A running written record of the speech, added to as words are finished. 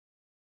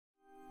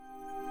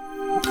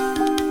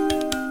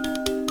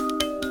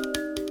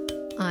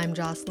I'm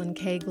Jocelyn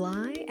K.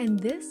 Glei, and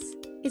this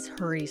is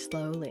Hurry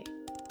Slowly.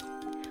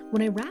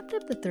 When I wrapped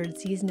up the third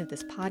season of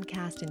this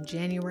podcast in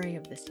January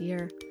of this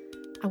year,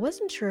 I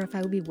wasn't sure if I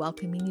would be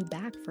welcoming you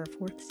back for a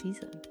fourth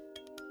season.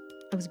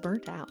 I was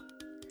burnt out,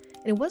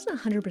 and it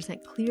wasn't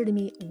 100% clear to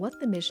me what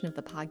the mission of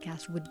the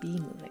podcast would be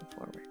moving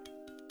forward.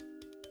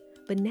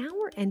 But now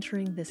we're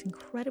entering this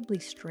incredibly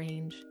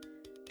strange,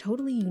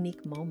 totally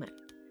unique moment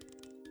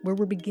where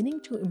we're beginning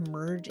to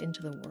emerge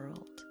into the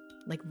world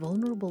like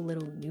vulnerable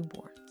little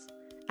newborns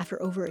after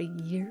over a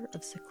year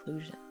of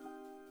seclusion.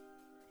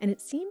 And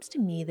it seems to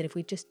me that if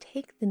we just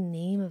take the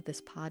name of this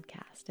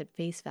podcast at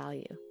face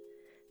value,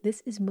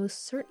 this is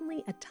most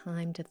certainly a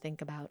time to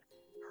think about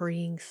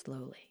hurrying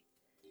slowly,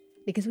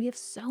 because we have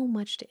so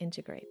much to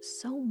integrate,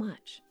 so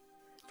much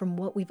from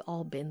what we've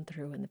all been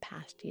through in the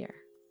past year.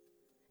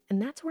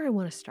 And that's where I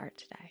want to start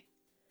today,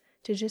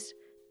 to just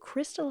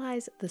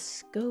crystallize the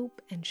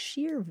scope and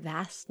sheer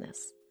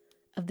vastness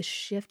of the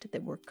shift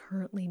that we're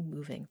currently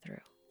moving through,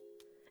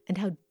 and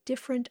how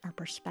different our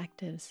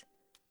perspectives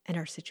and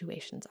our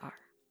situations are.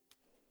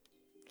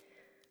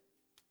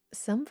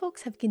 Some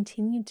folks have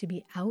continued to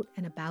be out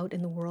and about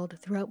in the world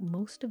throughout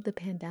most of the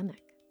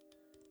pandemic,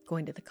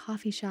 going to the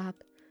coffee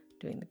shop,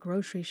 doing the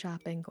grocery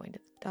shopping, going to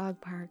the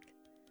dog park,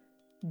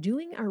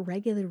 doing our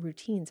regular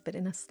routines, but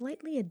in a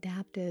slightly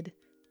adapted,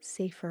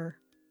 safer,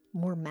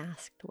 more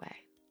masked way.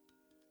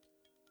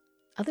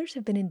 Others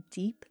have been in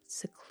deep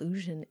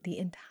seclusion the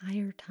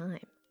entire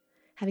time,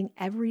 having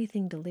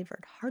everything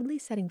delivered, hardly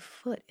setting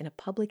foot in a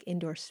public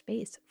indoor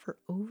space for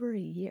over a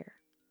year.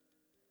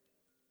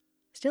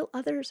 Still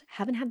others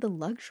haven't had the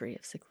luxury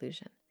of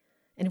seclusion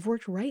and have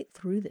worked right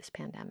through this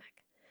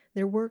pandemic,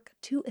 their work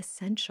too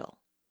essential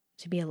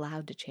to be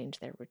allowed to change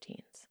their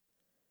routines.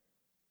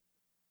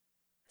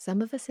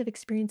 Some of us have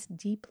experienced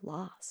deep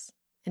loss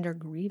and are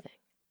grieving.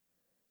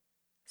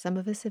 Some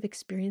of us have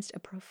experienced a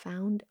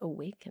profound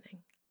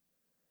awakening.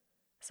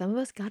 Some of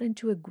us got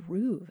into a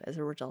groove as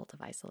a result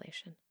of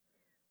isolation.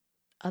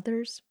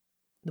 Others,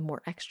 the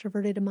more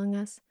extroverted among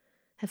us,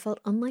 have felt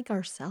unlike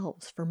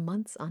ourselves for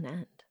months on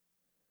end.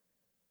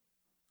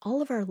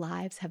 All of our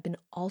lives have been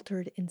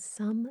altered in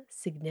some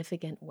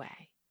significant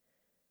way,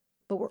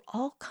 but we're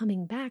all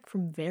coming back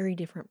from very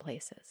different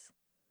places.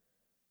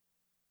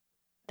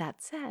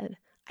 That said,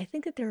 I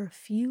think that there are a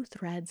few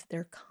threads that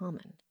are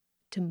common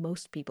to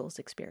most people's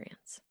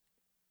experience.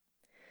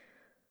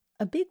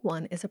 A big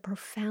one is a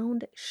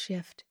profound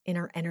shift in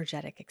our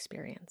energetic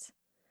experience,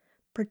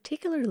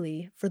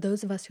 particularly for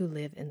those of us who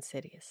live in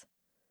cities.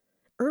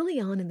 Early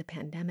on in the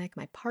pandemic,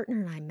 my partner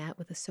and I met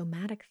with a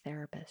somatic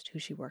therapist who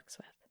she works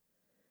with.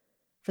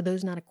 For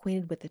those not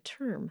acquainted with the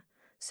term,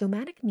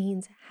 somatic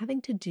means having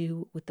to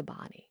do with the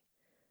body.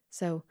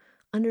 So,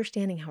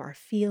 understanding how our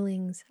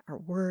feelings, our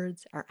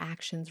words, our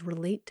actions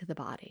relate to the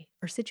body,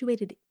 are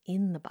situated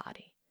in the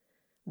body,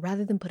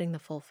 rather than putting the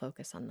full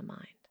focus on the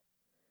mind.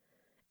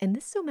 And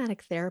this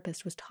somatic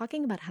therapist was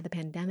talking about how the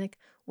pandemic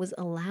was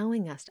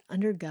allowing us to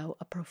undergo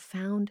a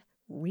profound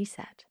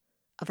reset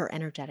of our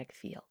energetic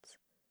fields.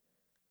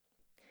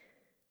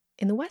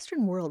 In the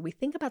Western world, we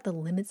think about the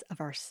limits of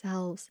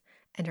ourselves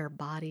and our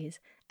bodies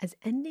as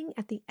ending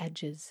at the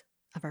edges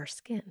of our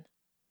skin.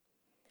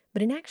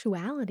 But in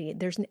actuality,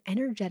 there's an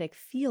energetic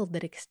field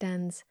that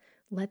extends,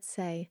 let's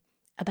say,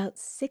 about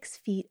 6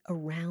 feet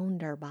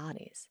around our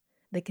bodies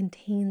that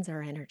contains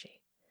our energy.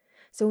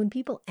 So when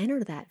people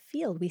enter that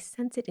field, we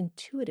sense it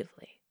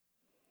intuitively.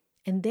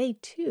 And they,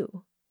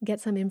 too, get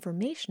some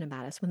information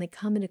about us when they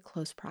come into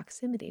close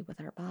proximity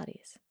with our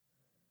bodies.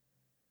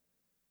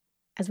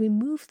 As we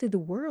move through the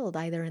world,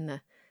 either in the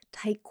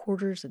tight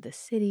quarters of the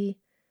city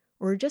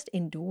or just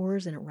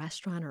indoors in a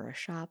restaurant or a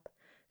shop,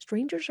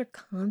 strangers are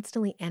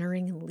constantly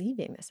entering and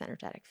leaving this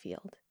energetic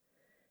field.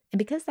 And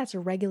because that's a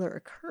regular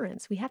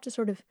occurrence, we have to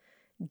sort of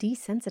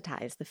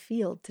desensitize the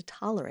field to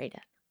tolerate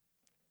it.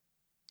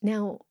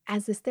 Now,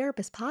 as this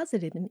therapist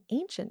posited, in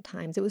ancient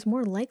times, it was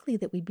more likely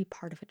that we'd be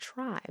part of a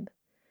tribe.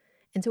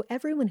 And so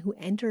everyone who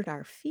entered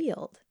our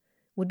field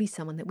would be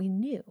someone that we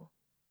knew.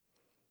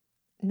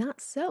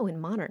 Not so in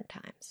modern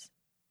times,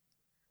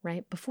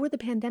 right? Before the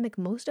pandemic,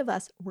 most of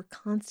us were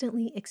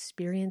constantly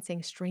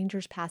experiencing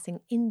strangers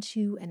passing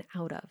into and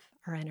out of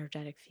our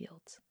energetic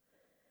fields,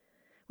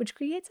 which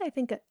creates, I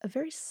think, a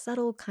very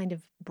subtle kind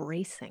of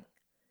bracing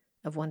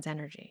of one's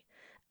energy,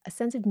 a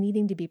sense of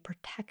needing to be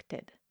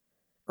protected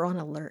or on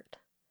alert.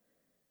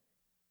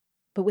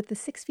 But with the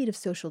 6 feet of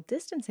social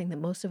distancing that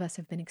most of us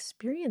have been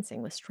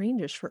experiencing with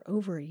strangers for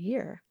over a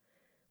year,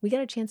 we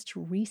got a chance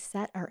to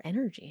reset our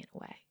energy in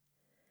a way,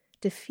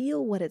 to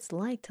feel what it's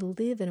like to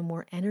live in a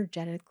more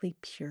energetically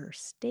pure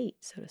state,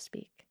 so to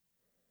speak.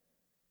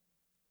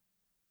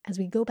 As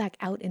we go back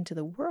out into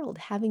the world,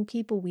 having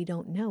people we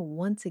don't know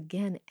once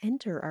again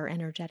enter our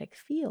energetic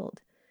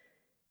field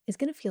is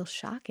going to feel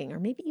shocking or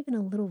maybe even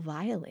a little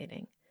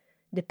violating,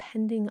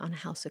 depending on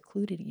how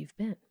secluded you've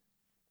been.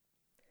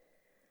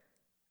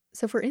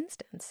 So for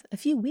instance, a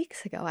few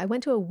weeks ago, I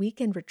went to a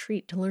weekend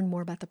retreat to learn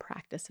more about the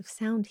practice of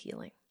sound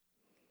healing.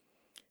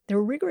 There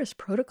were rigorous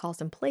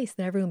protocols in place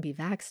that everyone be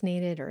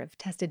vaccinated or have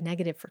tested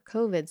negative for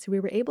COVID, so we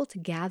were able to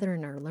gather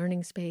in our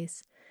learning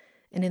space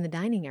and in the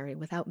dining area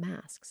without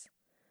masks.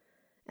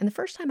 And the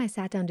first time I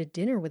sat down to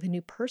dinner with a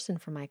new person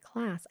from my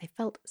class, I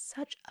felt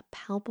such a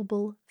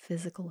palpable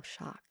physical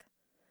shock.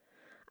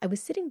 I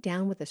was sitting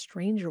down with a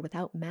stranger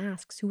without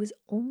masks who was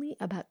only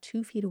about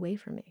 2 feet away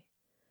from me.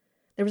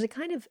 There was a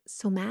kind of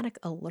somatic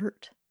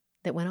alert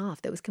that went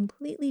off that was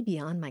completely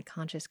beyond my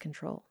conscious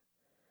control,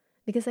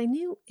 because I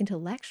knew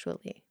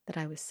intellectually that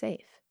I was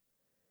safe.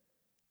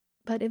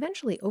 But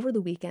eventually, over the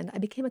weekend, I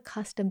became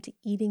accustomed to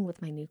eating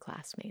with my new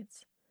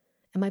classmates,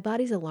 and my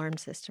body's alarm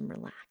system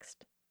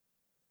relaxed.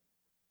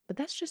 But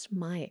that's just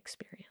my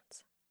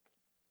experience.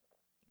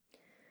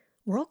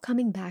 We're all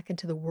coming back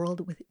into the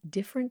world with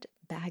different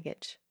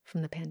baggage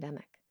from the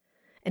pandemic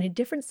and a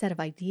different set of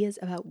ideas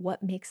about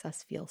what makes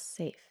us feel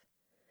safe.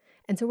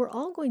 And so we're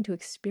all going to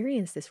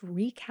experience this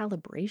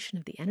recalibration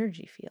of the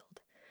energy field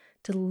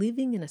to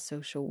living in a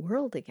social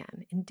world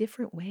again in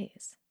different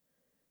ways.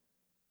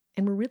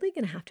 And we're really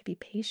going to have to be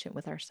patient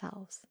with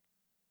ourselves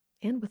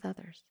and with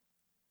others.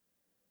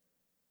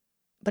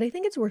 But I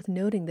think it's worth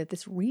noting that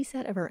this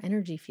reset of our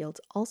energy fields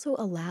also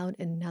allowed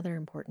another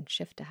important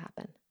shift to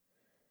happen.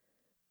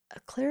 A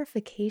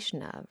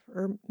clarification of,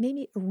 or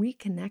maybe a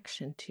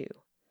reconnection to,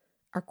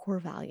 our core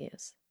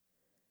values.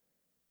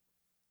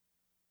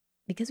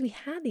 Because we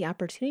had the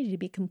opportunity to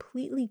be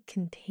completely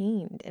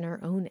contained in our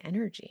own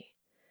energy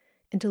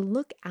and to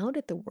look out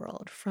at the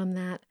world from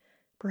that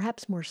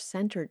perhaps more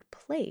centered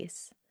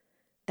place,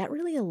 that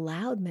really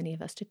allowed many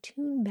of us to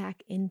tune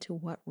back into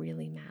what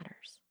really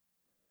matters.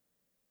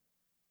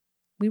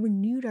 We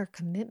renewed our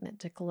commitment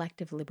to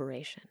collective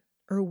liberation,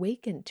 or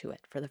awakened to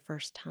it for the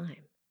first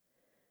time,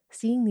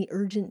 seeing the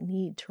urgent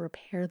need to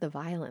repair the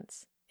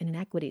violence and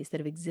inequities that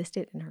have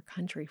existed in our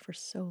country for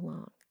so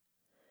long.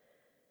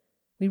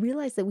 We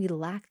realized that we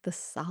lacked the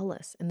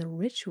solace and the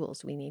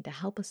rituals we need to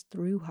help us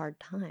through hard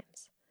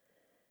times.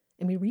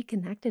 And we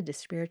reconnected to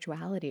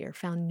spirituality or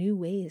found new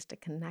ways to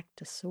connect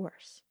to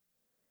Source.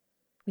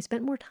 We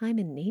spent more time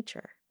in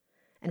nature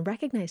and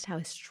recognized how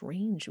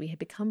estranged we had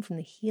become from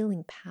the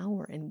healing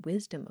power and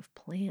wisdom of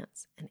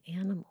plants and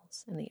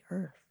animals and the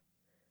earth.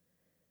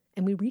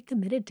 And we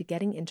recommitted to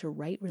getting into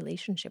right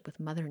relationship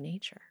with Mother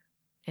Nature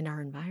and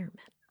our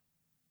environment.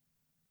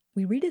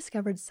 We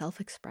rediscovered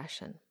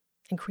self-expression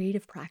and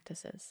creative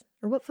practices,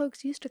 or what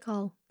folks used to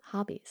call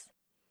hobbies: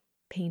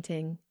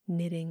 painting,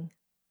 knitting,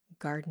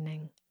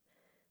 gardening,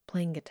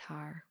 playing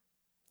guitar,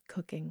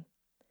 cooking.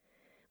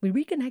 We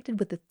reconnected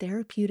with the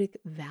therapeutic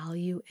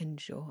value and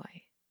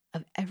joy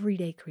of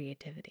everyday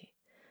creativity,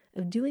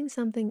 of doing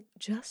something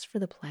just for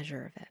the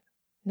pleasure of it,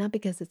 not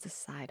because it's a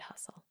side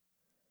hustle.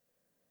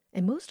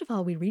 And most of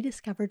all, we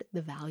rediscovered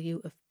the value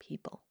of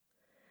people,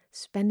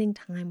 spending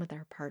time with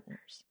our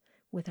partners,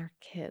 with our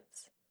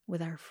kids,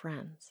 with our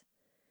friends.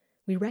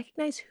 We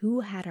recognized who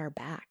had our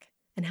back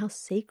and how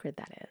sacred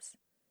that is.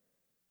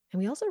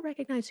 And we also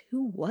recognized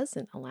who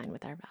wasn't aligned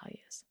with our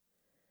values.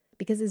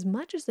 Because as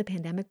much as the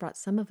pandemic brought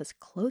some of us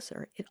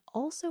closer, it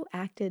also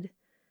acted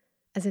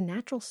as a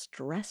natural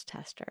stress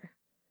tester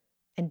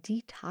and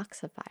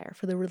detoxifier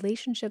for the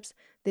relationships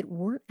that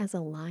weren't as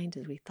aligned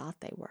as we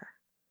thought they were.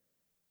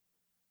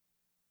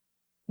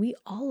 We,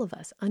 all of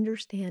us,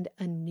 understand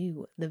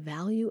anew the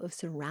value of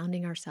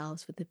surrounding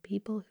ourselves with the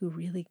people who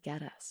really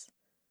get us,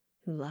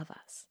 who love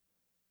us,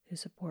 who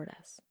support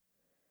us,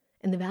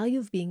 and the value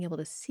of being able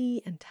to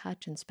see and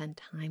touch and spend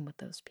time with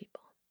those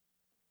people.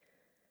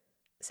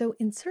 So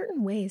in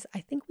certain ways, I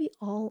think we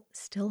all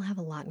still have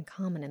a lot in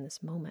common in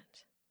this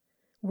moment.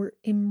 We're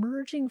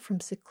emerging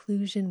from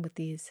seclusion with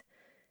these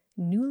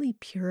newly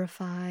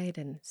purified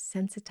and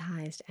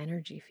sensitized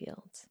energy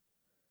fields.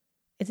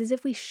 It's as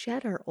if we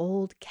shed our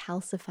old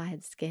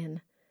calcified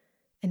skin,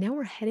 and now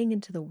we're heading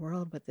into the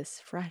world with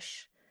this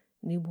fresh,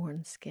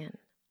 newborn skin.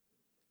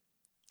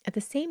 At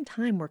the same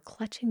time, we're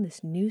clutching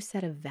this new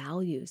set of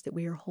values that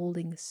we are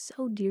holding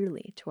so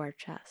dearly to our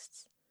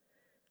chests,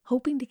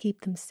 hoping to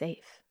keep them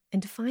safe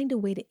and to find a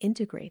way to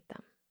integrate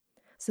them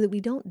so that we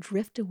don't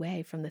drift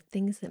away from the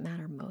things that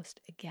matter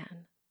most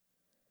again,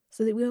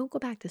 so that we don't go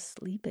back to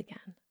sleep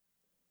again.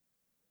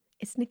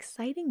 It's an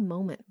exciting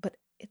moment, but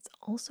it's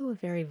also a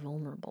very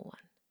vulnerable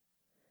one.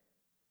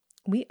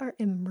 We are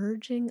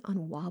emerging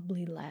on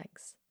wobbly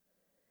legs,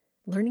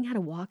 learning how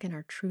to walk in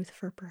our truth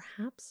for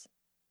perhaps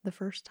the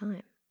first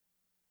time.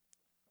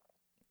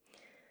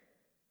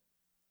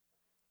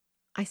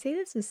 I say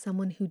this as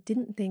someone who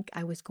didn't think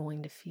I was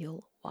going to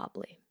feel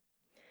wobbly.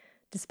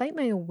 Despite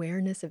my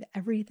awareness of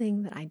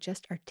everything that I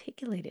just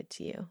articulated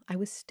to you, I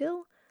was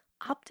still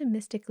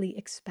optimistically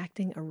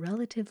expecting a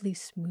relatively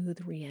smooth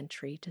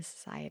re-entry to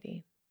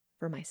society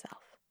for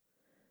myself.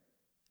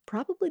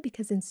 Probably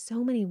because in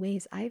so many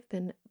ways I've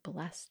been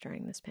blessed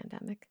during this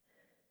pandemic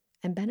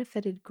and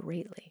benefited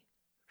greatly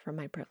from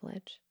my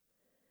privilege.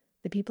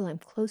 The people I'm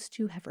close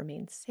to have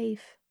remained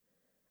safe.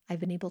 I've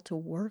been able to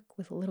work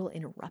with little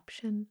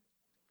interruption.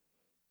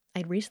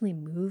 I'd recently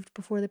moved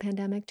before the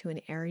pandemic to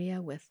an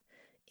area with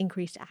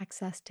increased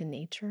access to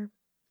nature.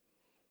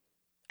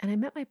 And I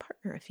met my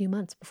partner a few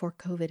months before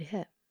COVID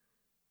hit.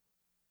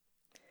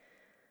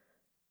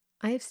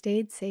 I have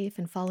stayed safe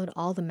and followed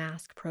all the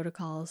mask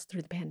protocols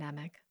through the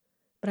pandemic,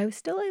 but I was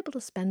still able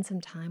to spend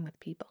some time with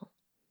people.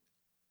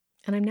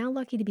 And I'm now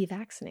lucky to be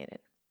vaccinated.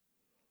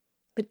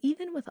 But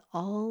even with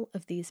all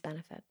of these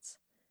benefits,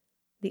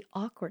 the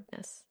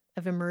awkwardness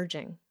of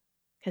emerging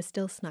has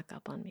still snuck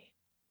up on me.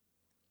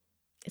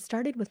 It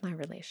started with my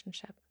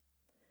relationship.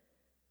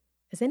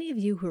 As any of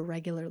you who are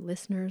regular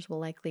listeners will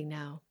likely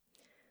know,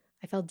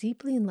 I fell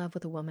deeply in love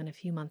with a woman a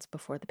few months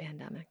before the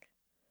pandemic.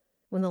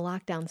 When the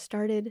lockdown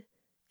started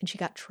and she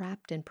got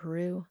trapped in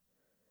Peru,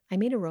 I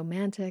made a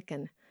romantic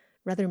and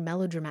rather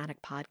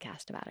melodramatic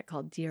podcast about it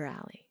called Dear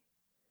Allie.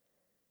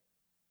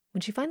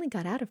 When she finally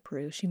got out of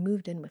Peru, she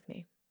moved in with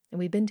me, and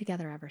we've been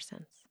together ever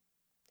since.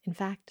 In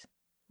fact,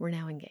 we're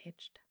now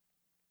engaged.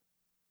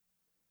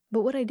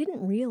 But what I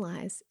didn't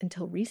realize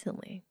until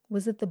recently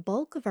was that the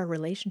bulk of our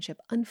relationship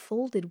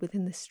unfolded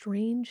within the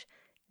strange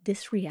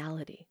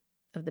disreality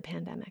of the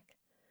pandemic,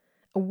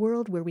 a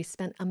world where we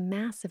spent a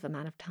massive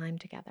amount of time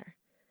together,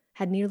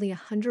 had nearly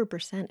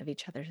 100% of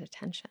each other's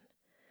attention,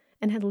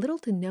 and had little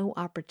to no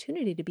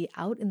opportunity to be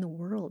out in the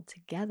world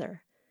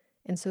together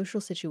in social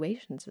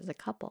situations as a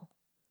couple.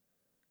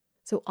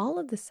 So all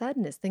of a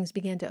sudden, as things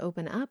began to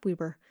open up, we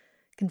were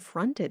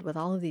confronted with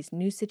all of these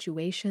new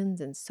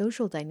situations and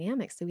social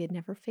dynamics that we had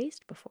never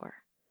faced before.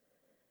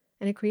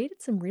 And it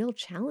created some real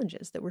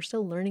challenges that we're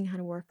still learning how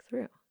to work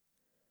through.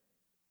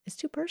 It's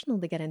too personal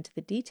to get into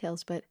the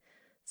details, but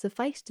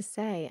suffice to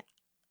say,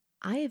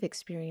 I have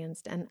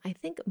experienced, and I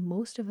think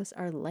most of us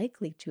are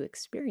likely to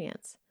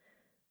experience,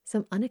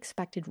 some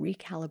unexpected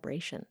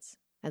recalibrations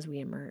as we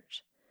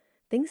emerge.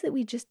 Things that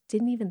we just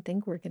didn't even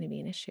think were going to be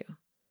an issue,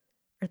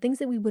 or things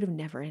that we would have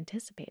never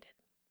anticipated.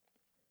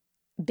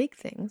 Big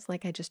things,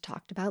 like I just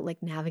talked about,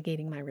 like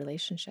navigating my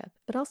relationship,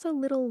 but also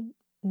little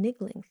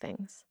niggling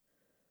things.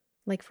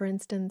 Like, for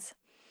instance,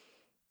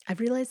 I've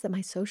realized that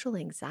my social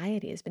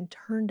anxiety has been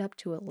turned up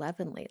to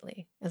 11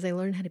 lately as I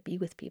learn how to be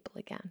with people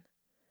again.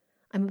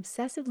 I'm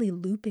obsessively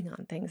looping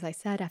on things I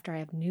said after I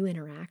have new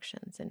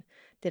interactions, and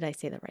did I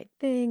say the right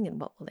thing, and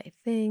what will they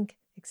think,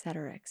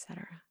 etc.,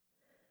 etc.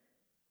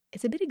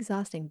 It's a bit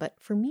exhausting, but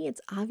for me,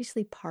 it's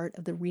obviously part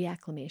of the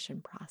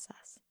reacclimation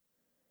process.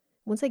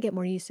 Once I get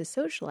more used to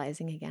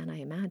socializing again,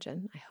 I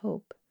imagine, I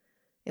hope,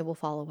 it will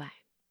fall away.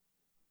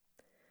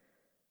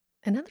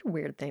 Another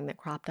weird thing that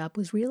cropped up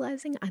was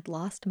realizing I'd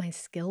lost my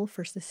skill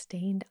for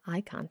sustained eye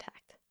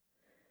contact.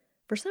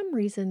 For some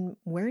reason,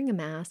 wearing a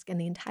mask and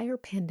the entire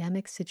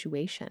pandemic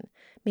situation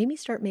made me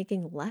start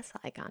making less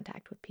eye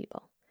contact with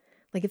people.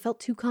 Like it felt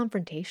too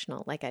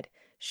confrontational, like I'd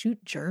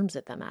shoot germs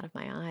at them out of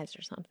my eyes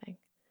or something.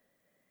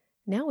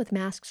 Now with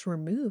masks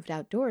removed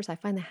outdoors, I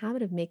find the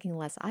habit of making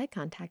less eye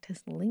contact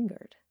has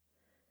lingered.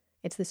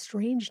 It's the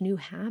strange new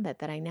habit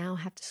that I now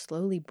have to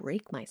slowly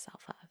break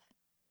myself of.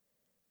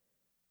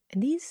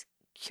 And these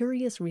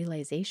curious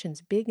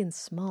realizations, big and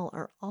small,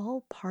 are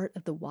all part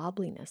of the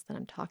wobbliness that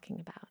I'm talking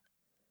about.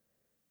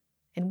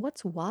 And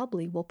what's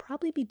wobbly will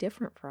probably be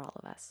different for all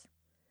of us,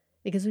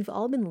 because we've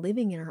all been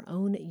living in our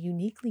own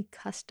uniquely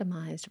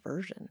customized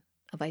version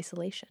of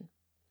isolation.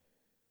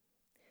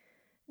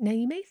 Now,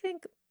 you may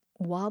think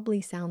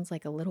wobbly sounds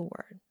like a little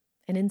word,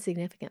 an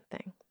insignificant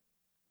thing,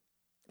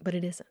 but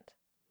it isn't.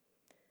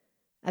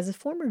 As a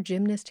former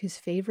gymnast whose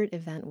favorite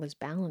event was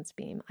balance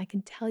beam, I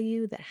can tell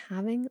you that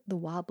having the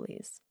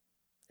wobblies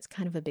is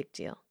kind of a big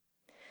deal,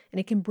 and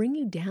it can bring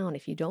you down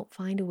if you don't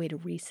find a way to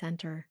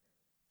recenter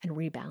and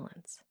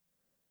rebalance.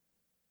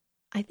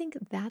 I think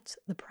that's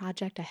the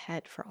project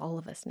ahead for all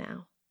of us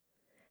now.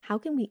 How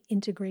can we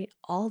integrate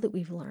all that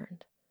we've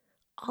learned,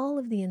 all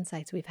of the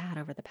insights we've had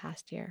over the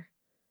past year,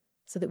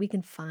 so that we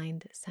can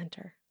find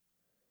center?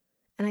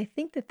 And I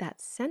think that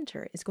that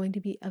center is going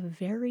to be a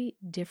very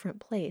different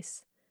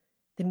place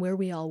than where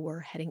we all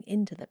were heading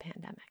into the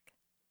pandemic.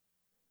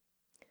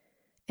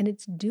 And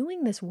it's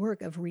doing this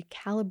work of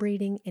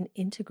recalibrating and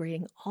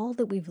integrating all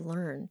that we've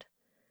learned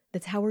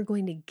that's how we're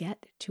going to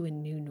get to a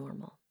new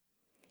normal.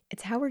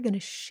 It's how we're going to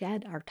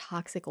shed our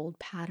toxic old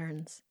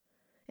patterns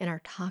and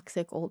our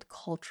toxic old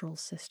cultural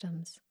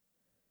systems.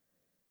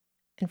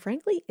 And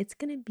frankly, it's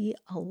going to be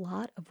a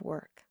lot of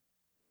work,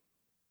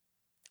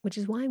 which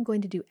is why I'm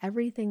going to do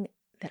everything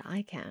that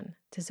I can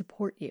to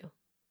support you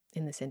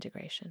in this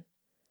integration,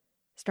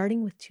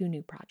 starting with 2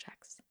 new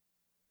projects.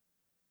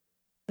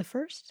 The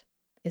first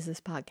is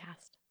this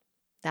podcast.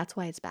 That's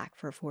why it's back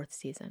for a 4th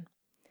season.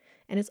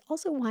 And it's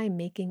also why I'm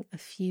making a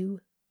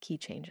few key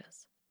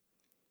changes.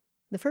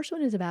 The first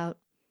one is about,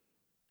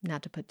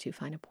 not to put too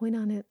fine a point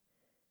on it,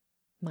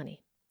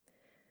 money.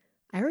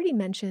 I already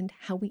mentioned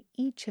how we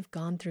each have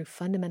gone through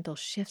fundamental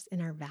shifts in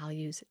our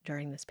values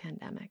during this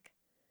pandemic.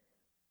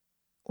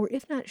 Or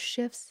if not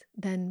shifts,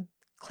 then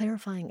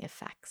clarifying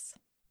effects.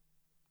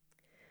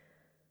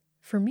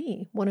 For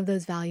me, one of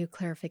those value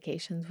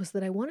clarifications was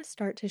that I want to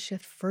start to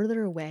shift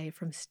further away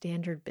from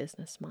standard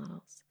business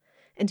models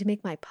and to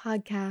make my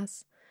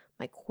podcasts,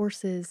 my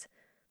courses,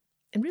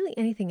 and really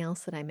anything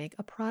else that I make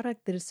a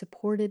product that is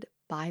supported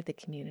by the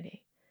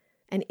community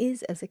and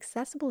is as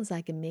accessible as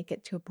I can make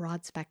it to a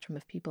broad spectrum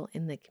of people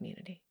in the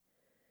community.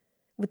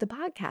 With the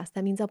podcast,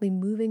 that means I'll be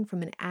moving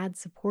from an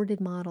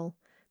ad-supported model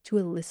to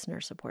a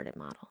listener-supported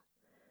model.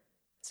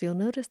 So you'll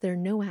notice there are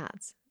no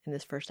ads in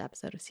this first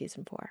episode of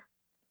Season 4.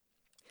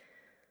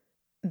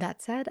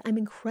 That said, I'm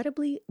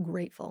incredibly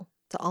grateful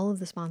to all of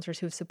the sponsors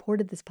who have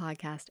supported this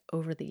podcast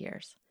over the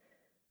years.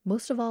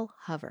 Most of all,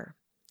 Hover,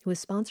 who has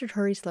sponsored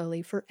Hurry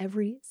Slowly for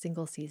every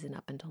single season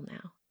up until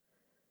now.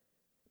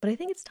 But I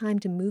think it's time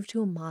to move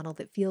to a model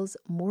that feels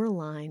more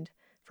aligned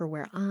for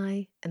where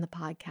I and the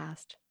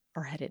podcast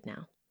are headed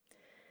now.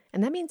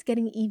 And that means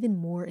getting even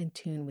more in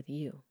tune with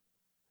you,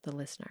 the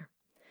listener,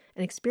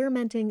 and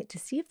experimenting to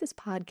see if this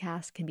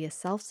podcast can be a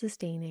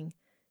self-sustaining,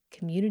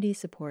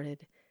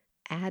 community-supported,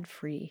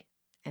 ad-free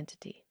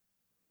entity.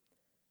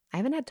 I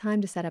haven't had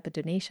time to set up a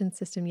donation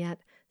system yet,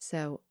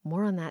 so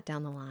more on that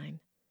down the line.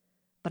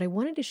 But I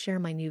wanted to share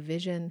my new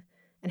vision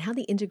and how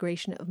the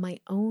integration of my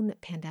own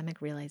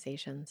pandemic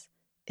realizations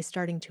is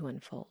starting to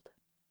unfold.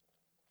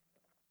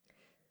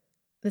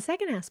 The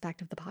second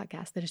aspect of the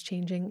podcast that is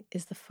changing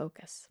is the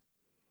focus.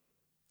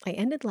 I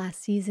ended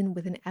last season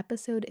with an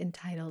episode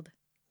entitled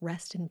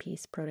Rest in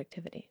Peace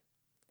Productivity.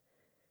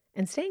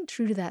 And staying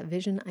true to that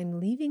vision, I'm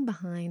leaving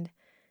behind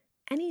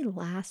any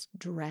last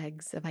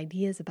dregs of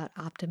ideas about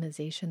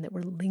optimization that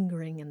were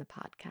lingering in the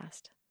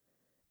podcast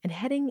and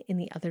heading in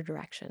the other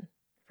direction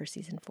for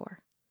Season 4.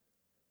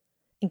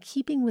 In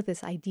keeping with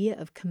this idea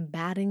of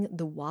combating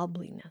the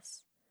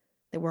wobbliness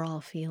that we're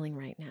all feeling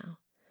right now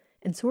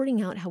and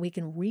sorting out how we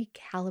can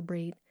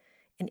recalibrate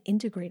and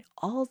integrate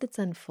all that's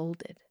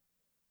unfolded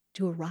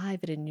to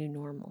arrive at a new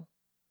normal.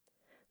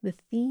 The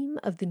theme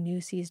of the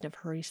new season of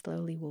Hurry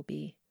Slowly will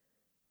be,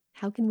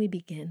 how can we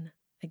begin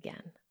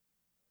again?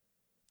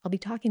 I'll be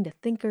talking to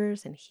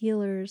thinkers and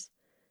healers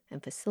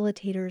and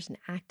facilitators and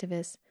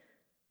activists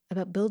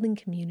about building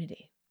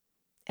community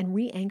and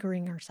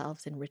re-anchoring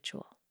ourselves in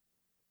ritual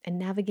and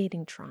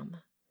navigating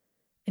trauma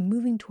and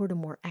moving toward a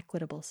more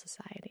equitable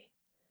society.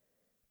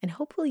 And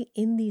hopefully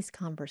in these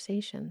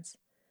conversations,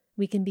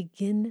 we can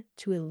begin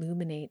to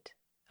illuminate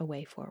a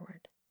way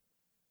forward.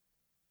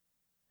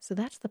 So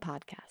that's the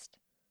podcast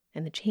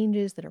and the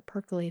changes that are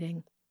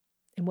percolating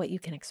and what you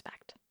can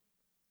expect.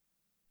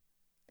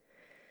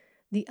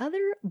 The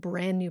other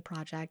brand new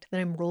project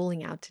that I'm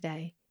rolling out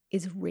today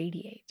is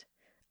Radiate,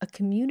 a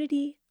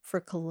community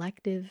for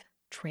collective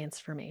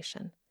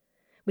transformation,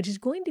 which is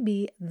going to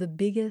be the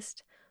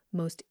biggest,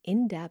 most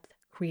in-depth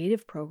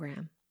creative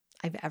program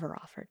I've ever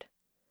offered.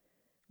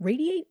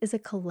 Radiate is a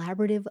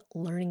collaborative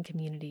learning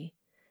community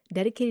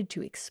dedicated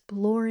to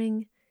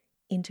exploring,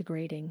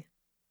 integrating,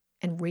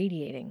 and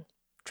radiating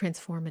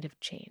transformative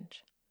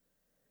change.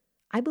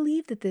 I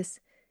believe that this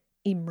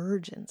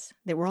emergence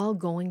that we're all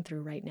going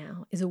through right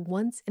now is a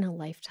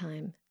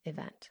once-in-a-lifetime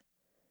event.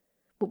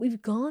 What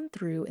we've gone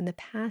through in the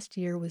past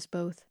year was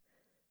both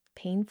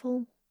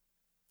painful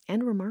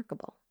and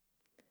remarkable.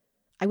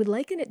 I would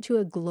liken it to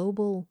a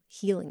global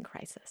healing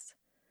crisis,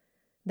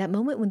 that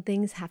moment when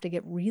things have to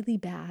get really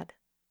bad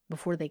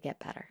before they get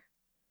better.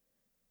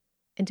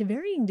 And to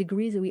varying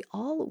degrees, we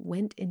all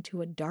went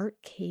into a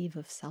dark cave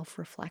of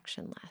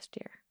self-reflection last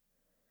year.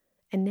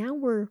 And now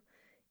we're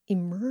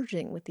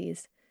emerging with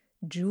these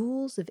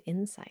jewels of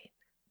insight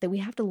that we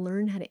have to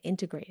learn how to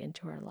integrate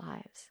into our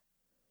lives.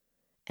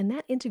 And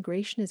that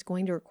integration is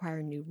going to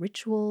require new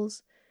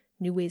rituals,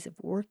 new ways of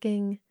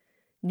working,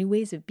 new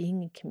ways of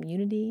being in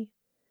community,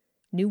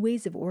 new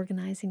ways of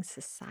organizing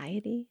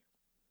society,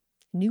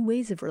 new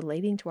ways of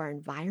relating to our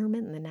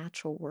environment and the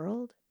natural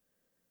world,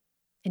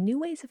 and new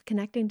ways of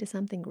connecting to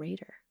something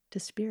greater, to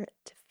spirit,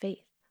 to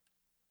faith.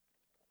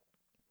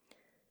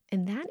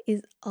 And that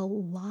is a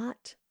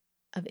lot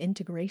of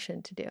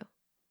integration to do.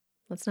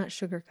 Let's not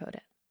sugarcoat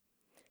it.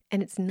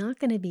 And it's not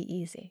going to be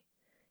easy.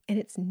 And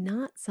it's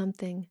not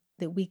something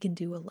that we can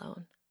do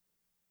alone.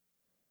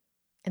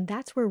 And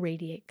that's where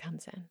Radiate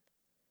comes in.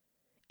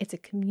 It's a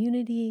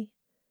community,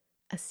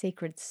 a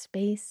sacred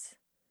space,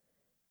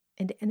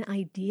 and an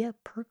idea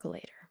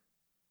percolator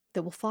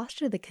that will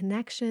foster the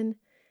connection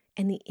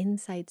and the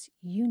insights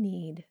you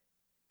need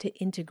to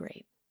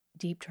integrate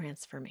deep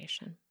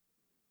transformation.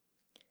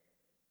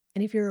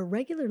 And if you're a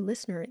regular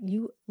listener,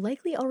 you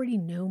likely already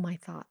know my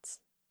thoughts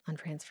on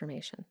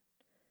transformation.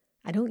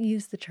 I don't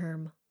use the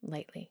term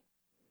lightly.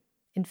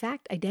 In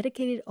fact, I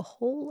dedicated a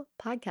whole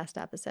podcast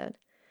episode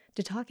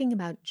to talking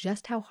about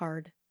just how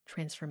hard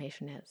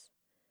transformation is.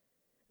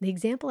 The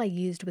example I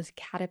used was a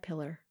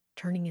caterpillar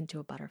turning into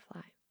a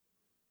butterfly.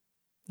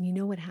 You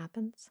know what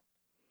happens?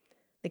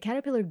 The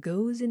caterpillar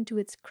goes into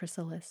its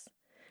chrysalis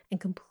and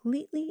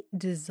completely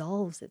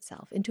dissolves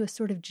itself into a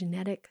sort of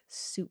genetic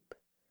soup,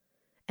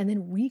 and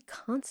then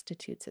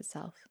reconstitutes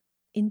itself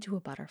into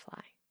a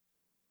butterfly,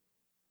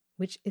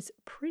 which is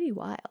pretty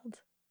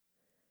wild.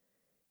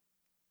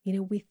 You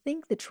know, we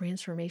think that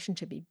transformation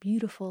should be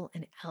beautiful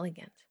and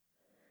elegant,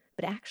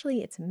 but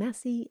actually it's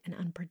messy and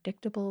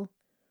unpredictable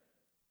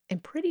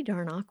and pretty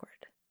darn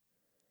awkward.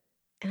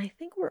 And I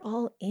think we're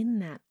all in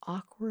that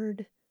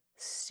awkward,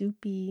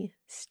 soupy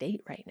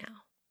state right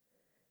now.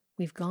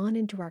 We've gone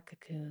into our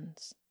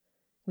cocoons.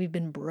 We've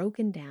been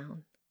broken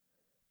down.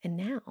 And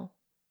now,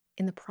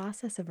 in the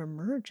process of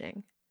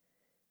emerging,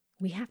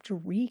 we have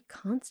to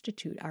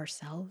reconstitute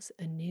ourselves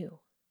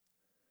anew.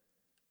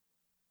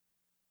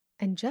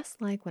 And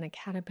just like when a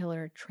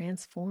caterpillar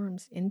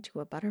transforms into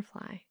a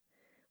butterfly,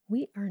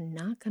 we are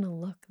not going to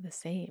look the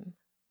same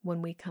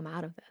when we come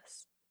out of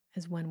this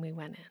as when we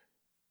went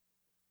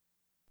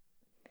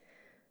in.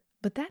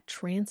 But that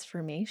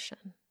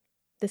transformation,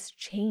 this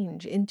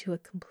change into a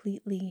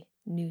completely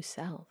new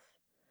self,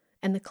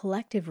 and the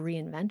collective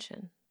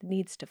reinvention that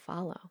needs to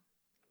follow,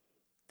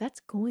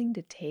 that's going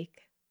to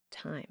take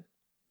time.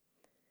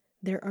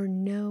 There are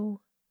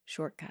no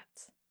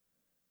shortcuts.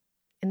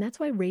 And that's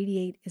why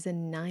Radiate is a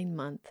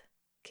 9-month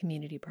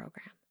community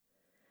program.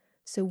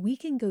 So we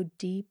can go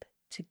deep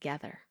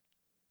together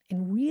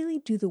and really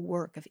do the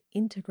work of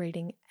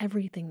integrating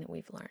everything that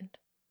we've learned.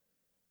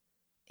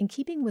 In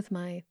keeping with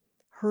my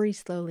hurry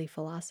slowly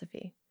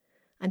philosophy,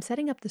 I'm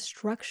setting up the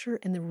structure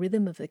and the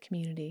rhythm of the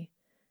community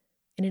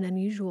in an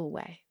unusual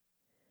way,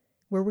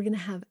 where we're going to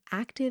have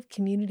active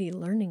community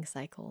learning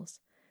cycles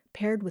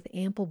paired with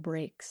ample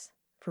breaks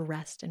for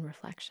rest and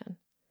reflection.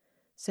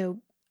 So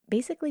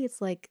basically,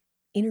 it's like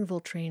interval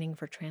training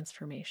for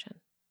transformation.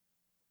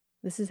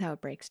 This is how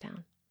it breaks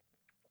down.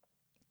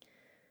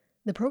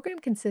 The program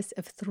consists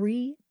of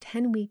 3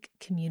 10-week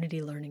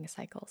community learning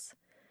cycles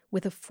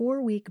with a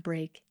 4-week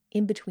break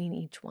in between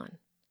each one.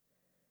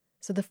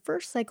 So the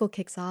first cycle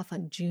kicks off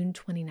on June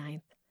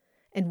 29th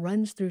and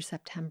runs through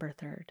September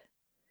 3rd.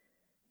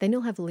 Then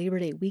you'll have Labor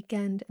Day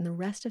weekend and the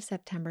rest of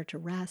September to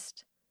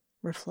rest,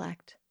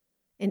 reflect,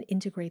 and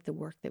integrate the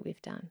work that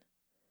we've done.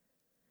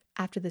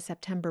 After the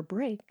September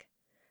break,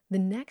 the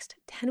next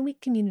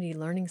 10-week community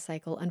learning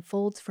cycle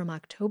unfolds from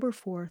October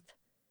 4th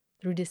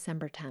through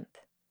December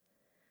 10th.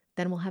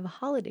 Then we'll have a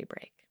holiday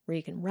break where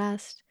you can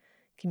rest,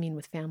 commune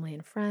with family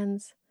and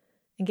friends,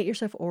 and get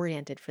yourself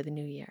oriented for the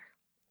new year.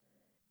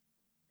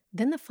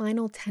 Then the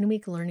final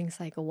 10-week learning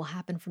cycle will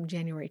happen from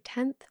January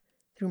 10th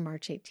through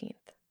March 18th.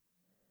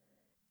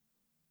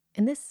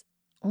 And this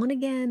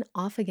on-again,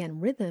 off-again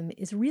rhythm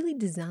is really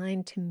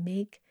designed to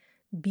make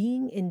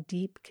being in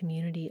deep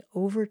community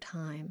over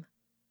time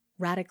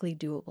radically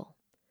doable,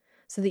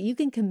 so that you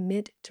can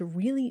commit to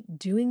really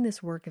doing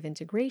this work of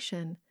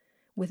integration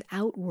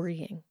without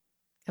worrying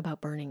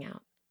about burning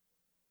out.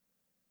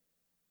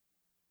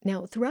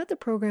 Now, throughout the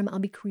program, I'll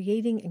be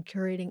creating and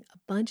curating a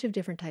bunch of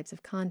different types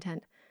of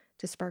content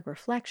to spark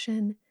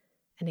reflection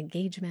and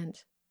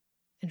engagement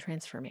and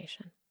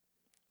transformation.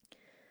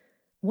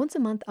 Once a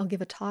month, I'll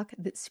give a talk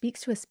that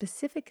speaks to a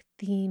specific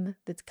theme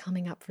that's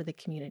coming up for the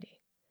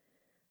community.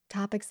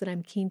 Topics that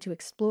I'm keen to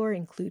explore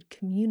include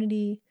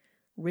community,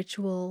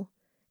 ritual,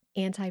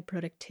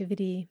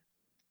 anti-productivity,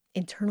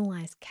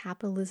 internalized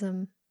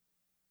capitalism,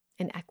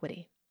 and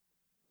equity.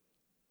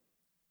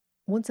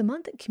 Once a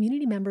month,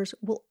 community members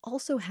will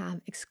also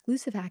have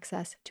exclusive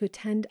access to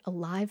attend a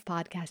live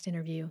podcast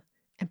interview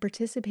and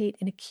participate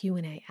in a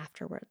Q&A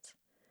afterwards.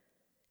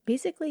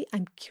 Basically,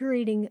 I'm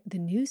curating the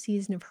new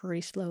season of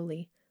Hurry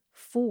Slowly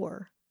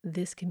for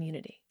this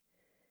community.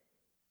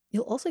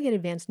 You'll also get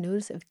advance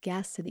notice of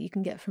guests so that you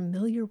can get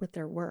familiar with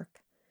their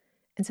work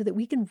and so that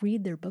we can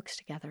read their books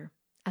together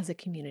as a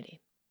community.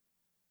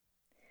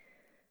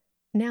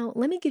 Now,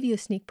 let me give you a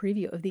sneak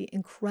preview of the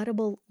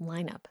incredible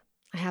lineup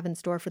I have in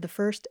store for the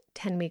first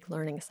 10-week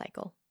learning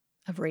cycle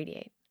of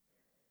Radiate.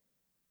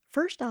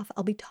 First off,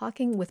 I'll be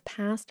talking with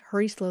past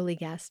Hurry Slowly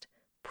guest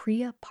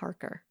Priya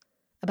Parker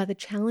about the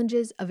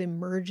challenges of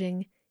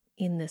emerging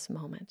in this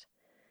moment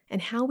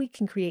and how we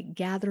can create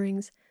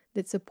gatherings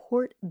that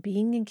support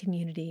being in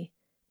community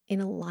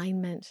in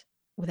alignment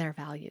with our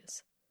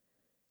values.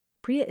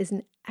 Priya is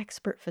an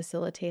expert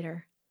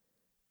facilitator,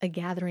 a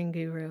gathering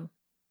guru,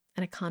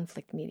 and a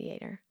conflict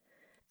mediator,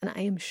 and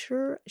I am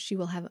sure she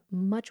will have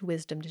much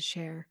wisdom to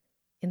share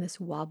in this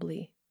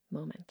wobbly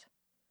moment.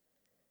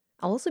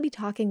 I'll also be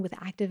talking with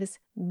activist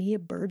Mia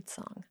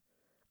Birdsong,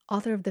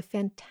 author of the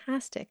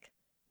fantastic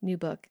new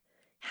book,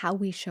 How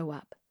We Show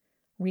Up,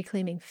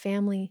 Reclaiming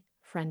Family,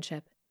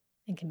 Friendship,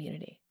 and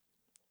Community.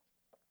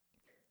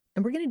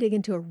 And we're going to dig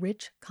into a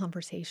rich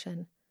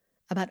conversation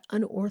about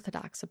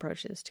unorthodox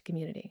approaches to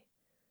community,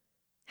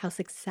 how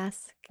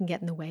success can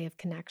get in the way of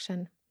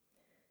connection,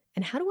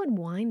 and how to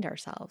unwind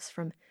ourselves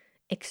from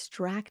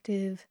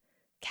extractive,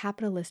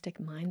 capitalistic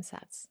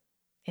mindsets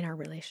in our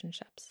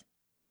relationships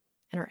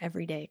and our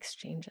everyday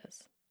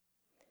exchanges.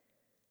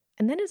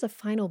 And then as a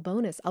final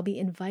bonus, I'll be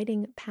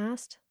inviting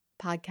past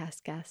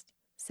podcast guest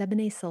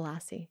Sebene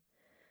Selassie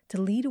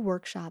to lead a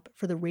workshop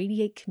for the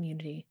Radiate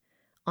community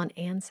on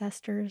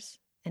ancestors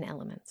and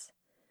elements,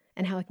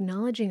 and how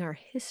acknowledging our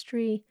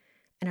history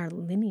and our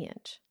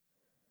lineage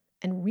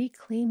and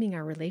reclaiming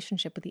our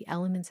relationship with the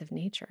elements of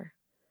nature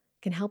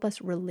can help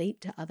us relate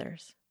to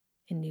others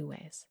in new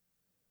ways.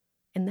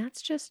 And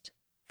that's just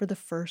for the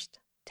first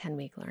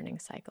 10-week learning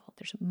cycle.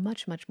 There's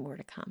much, much more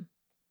to come.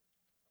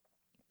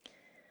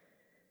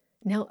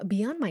 Now,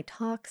 beyond my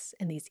talks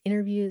and these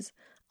interviews,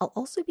 I'll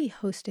also be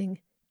hosting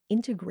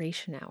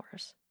integration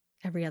hours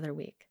every other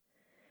week,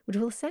 which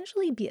will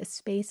essentially be a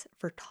space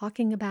for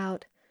talking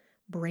about,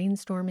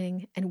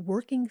 brainstorming, and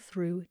working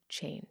through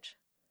change.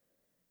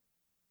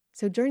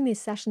 So during these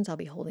sessions, I'll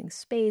be holding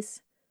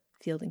space,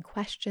 fielding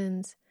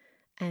questions,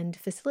 and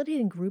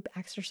facilitating group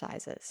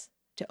exercises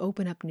to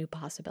open up new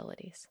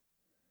possibilities.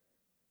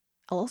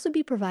 I'll also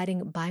be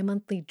providing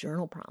bi-monthly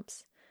journal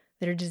prompts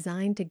that are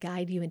designed to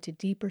guide you into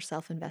deeper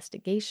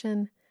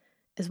self-investigation,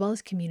 as well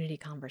as community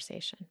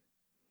conversation.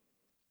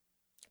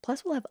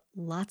 Plus, we'll have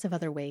lots of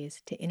other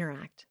ways to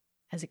interact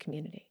as a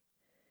community.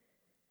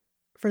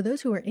 For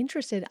those who are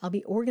interested, I'll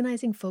be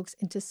organizing folks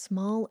into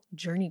small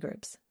journey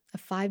groups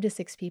of 5 to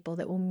 6 people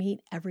that will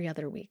meet every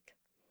other week.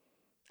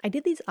 I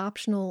did these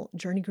optional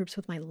journey groups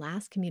with my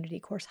last community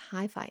course,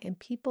 Hi-Fi, and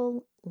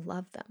people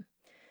loved them.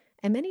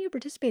 And many who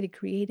participated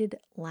created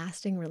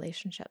lasting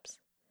relationships.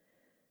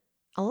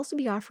 I'll also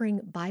be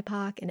offering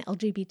BIPOC and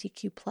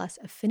LGBTQ+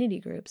 affinity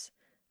groups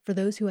for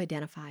those who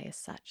identify as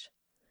such.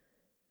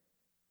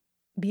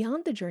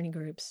 Beyond the journey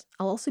groups,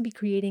 I'll also be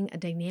creating a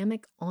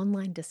dynamic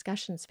online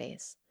discussion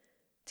space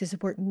to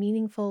support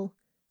meaningful,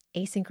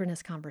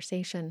 asynchronous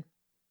conversation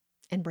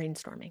and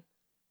brainstorming.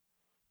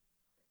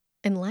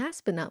 And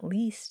last but not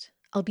least,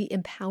 I'll be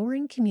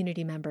empowering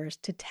community members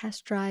to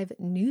test drive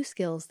new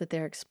skills that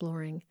they're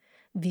exploring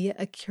via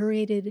a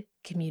curated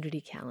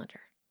community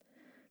calendar.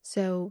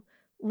 So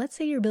let's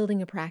say you're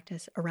building a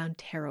practice around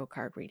tarot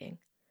card reading,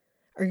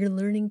 or you're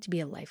learning to be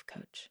a life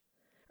coach,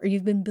 or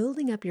you've been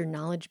building up your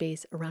knowledge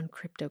base around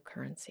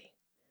cryptocurrency.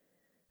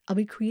 I'll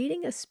be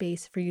creating a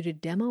space for you to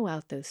demo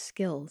out those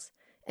skills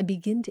and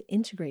begin to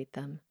integrate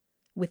them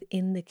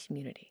within the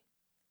community.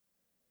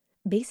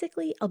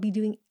 Basically, I'll be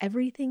doing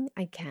everything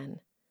I can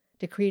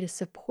to create a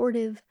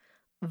supportive,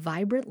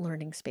 vibrant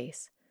learning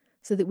space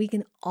so that we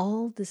can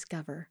all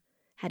discover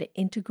how to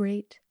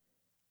integrate,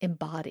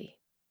 embody,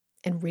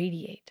 and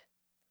radiate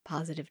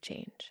positive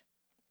change.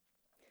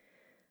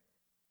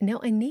 Now,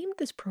 I named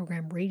this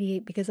program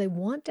Radiate because I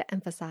want to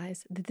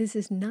emphasize that this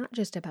is not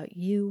just about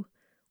you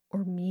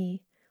or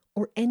me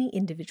or any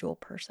individual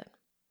person.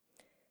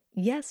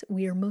 Yes,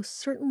 we are most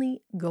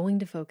certainly going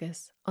to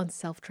focus on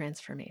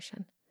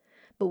self-transformation,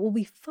 but we'll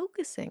be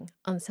focusing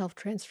on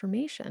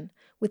self-transformation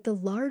with the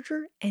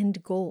larger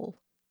end goal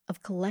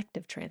of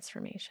collective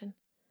transformation.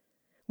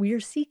 We are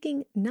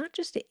seeking not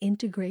just to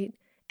integrate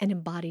and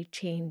embody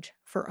change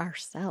for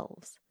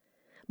ourselves,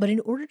 but in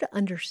order to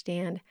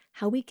understand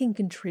how we can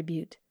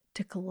contribute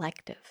to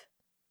collective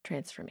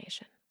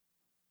transformation.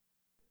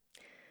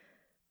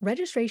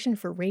 Registration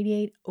for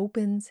Radiate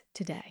opens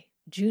today,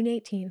 June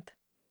 18th,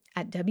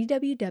 at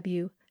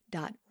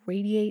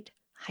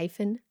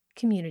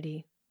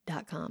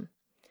www.radiate-community.com,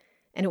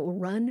 and it will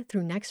run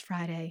through next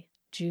Friday,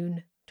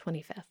 June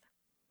 25th.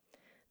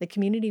 The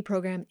community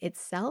program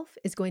itself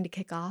is going to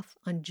kick off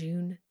on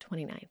June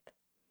 29th.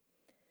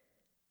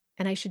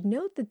 And I should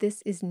note that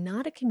this is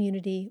not a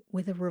community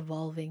with a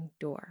revolving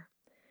door.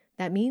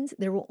 That means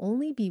there will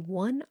only be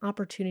one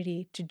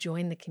opportunity to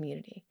join the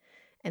community,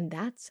 and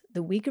that's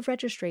the week of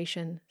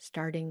registration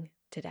starting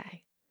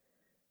today.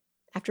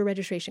 After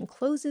registration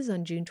closes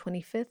on June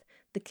 25th,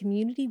 the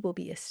community will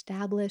be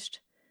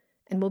established,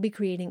 and we'll be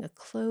creating a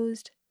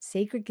closed,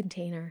 sacred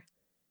container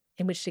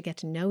in which to get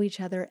to know each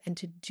other and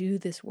to do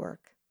this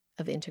work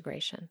of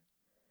integration.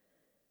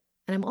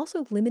 And I'm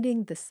also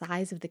limiting the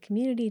size of the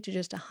community to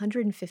just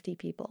 150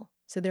 people,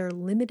 so there are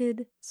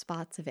limited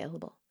spots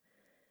available.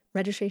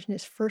 Registration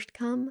is first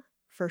come,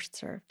 first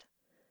served.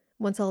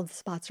 Once all of the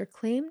spots are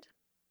claimed,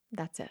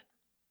 that's it.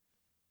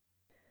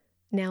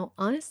 Now,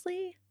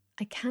 honestly,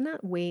 I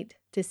cannot wait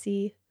to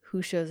see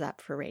who shows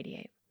up for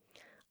Radiate.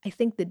 I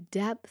think the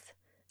depth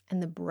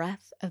and the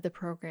breadth of the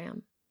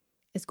program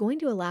is going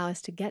to allow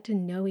us to get to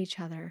know each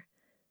other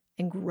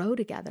and grow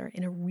together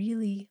in a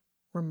really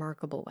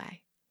remarkable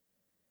way.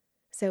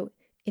 So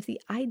if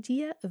the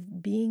idea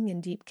of being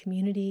in deep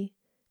community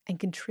and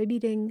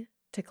contributing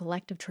to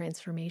collective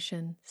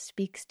transformation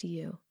speaks to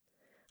you,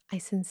 I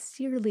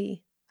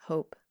sincerely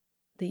hope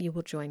that you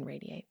will join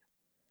Radiate.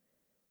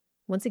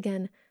 Once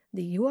again,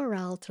 the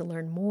URL to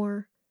learn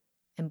more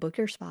and book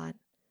your spot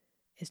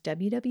is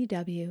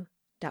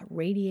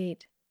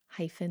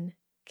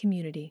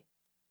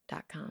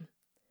www.radiate-community.com.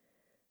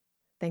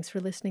 Thanks for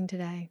listening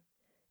today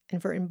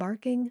and for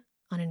embarking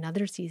on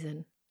another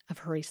season of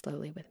Hurry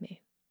Slowly with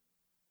me.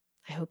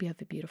 I hope you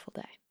have a beautiful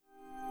day.